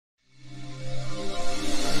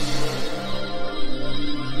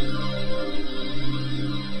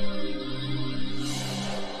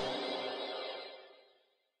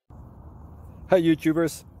Hi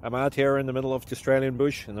YouTubers, I'm out here in the middle of the Australian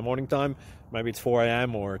bush in the morning time. Maybe it's 4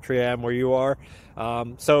 a.m. or 3 a.m. where you are.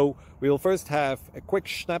 So we'll first have a quick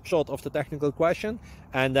snapshot of the technical question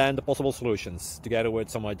and then the possible solutions, together with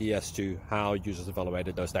some ideas to how users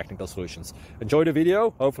evaluated those technical solutions. Enjoy the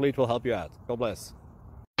video, hopefully it will help you out. God bless.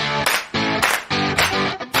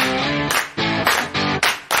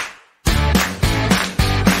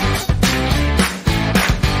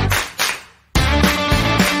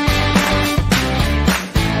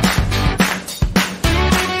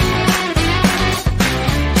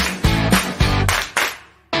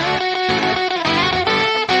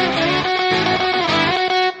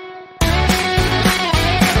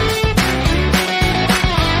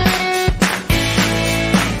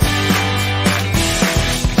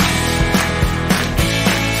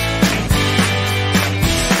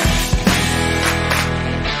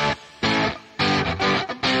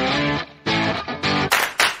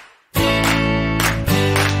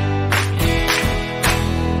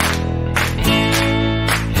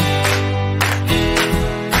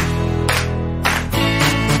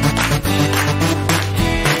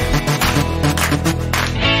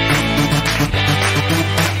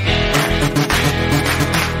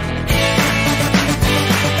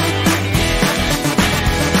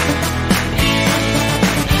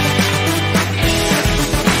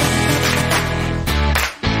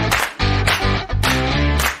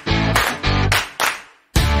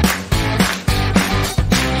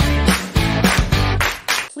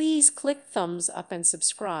 Please click thumbs up and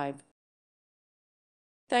subscribe.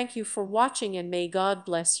 Thank you for watching and may God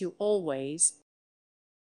bless you always.